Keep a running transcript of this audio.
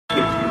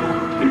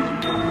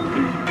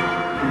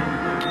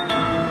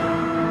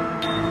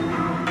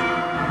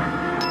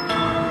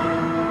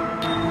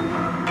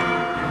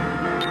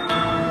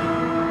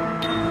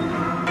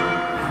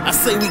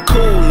say we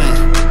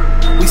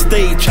coolin', we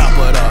stay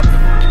choppered up.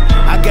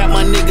 I got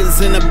my niggas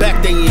in the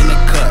back, they in the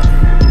cut.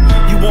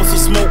 You want some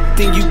smoke,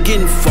 then you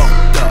getting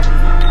fucked up.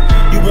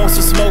 You want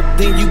some smoke,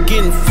 then you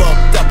getting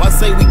fucked up. I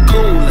say we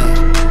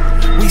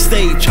coolin', we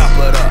stay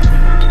choppered up.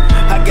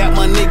 I got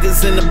my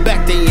niggas in the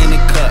back, they in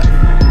the cut.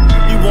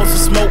 You want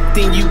some smoke,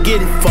 then you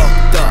getting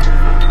fucked up.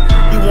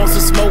 You want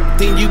some smoke,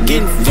 then you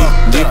getting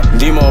fucked up.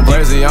 Dmoe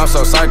brazy, I'm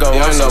so psycho.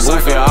 In the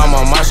booth, yeah, I'm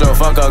on my show.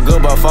 Fuck a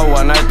good before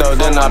one night though.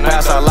 Then I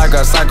pass out like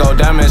a psycho.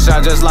 Damage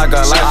shot just like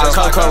a light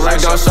show.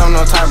 Correct, don't show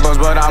no typos,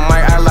 but I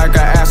might act like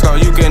a asshole.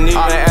 You can even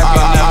ask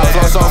me now.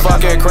 Flow so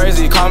fucking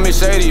crazy, call me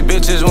shady.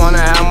 Bitches wanna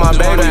have my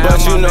baby,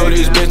 but you know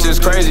these bitches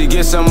crazy.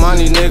 Get some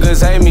money,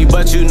 niggas hate me,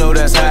 but you know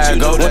that's how it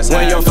go.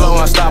 When your flow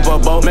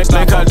unstoppable,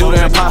 make her do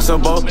the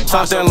impossible.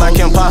 Something like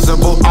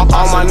impossible.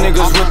 All my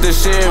niggas with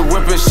this shit,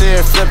 whipping shit,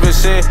 flipping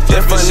shit.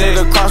 If a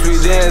nigga cross me,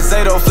 then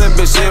Zaddo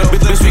flipping shit.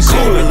 Bitch, we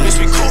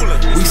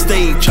coolin', we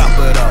stay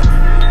choppered up.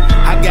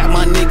 I got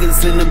my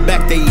niggas in the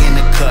back, they in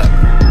the cut.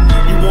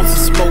 You want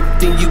some smoke,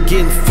 then you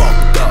getting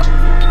fucked up.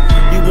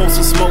 You want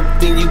some smoke,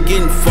 then you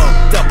getting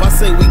fucked up. I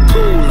say we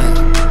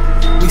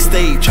coolin', we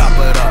stay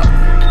choppered up.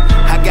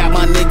 I got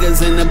my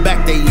niggas in the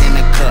back, they in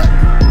the cut.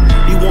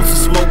 You want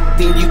some smoke,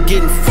 then you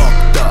getting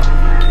fucked up.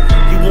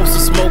 You want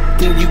some smoke,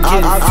 then you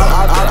getting fucked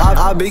up.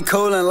 I be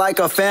coolin' like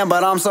a fan,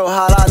 but I'm so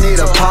hot I need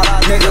a pop.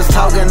 Niggas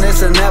talking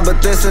this and that,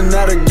 but this and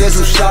that'll get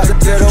some shots.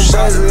 Little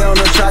brazy on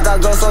the track, I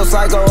go so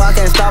psycho, I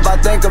can't stop. I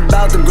think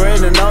about the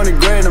grid and only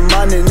grid, the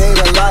money need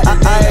a lot.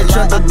 I ain't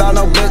trippin' about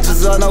no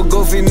bitches or no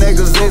goofy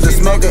niggas either.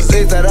 Smoke a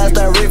ether, that's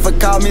that reefer,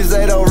 call me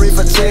Zaddo,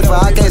 reefer cheaper.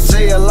 I can't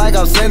see it like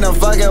I'm seeing a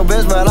fucking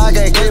bitch, but I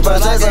can't keep her.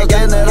 She's so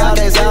getting it, I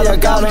can't see her,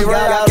 got me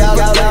right.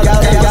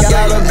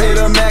 Gotta be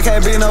the man,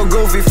 can't be no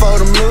goofy.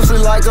 Fold them loosely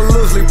like a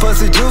loosely,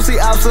 pussy juicy,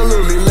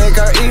 absolutely. Lick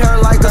her, eat her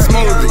like a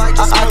smoothie.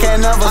 I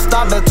can't never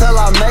stop until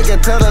I make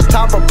it to the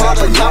top of pop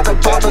it, chop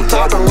it, pop it,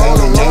 top it, roll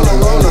it.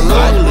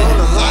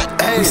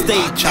 We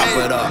stay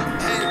choppered up.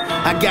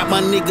 I got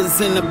my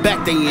niggas in the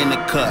back, they in the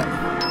cut.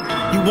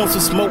 You want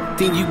some smoke,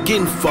 then you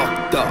getting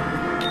fucked up.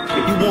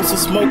 You want some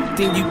smoke,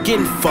 then you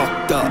getting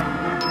fucked up.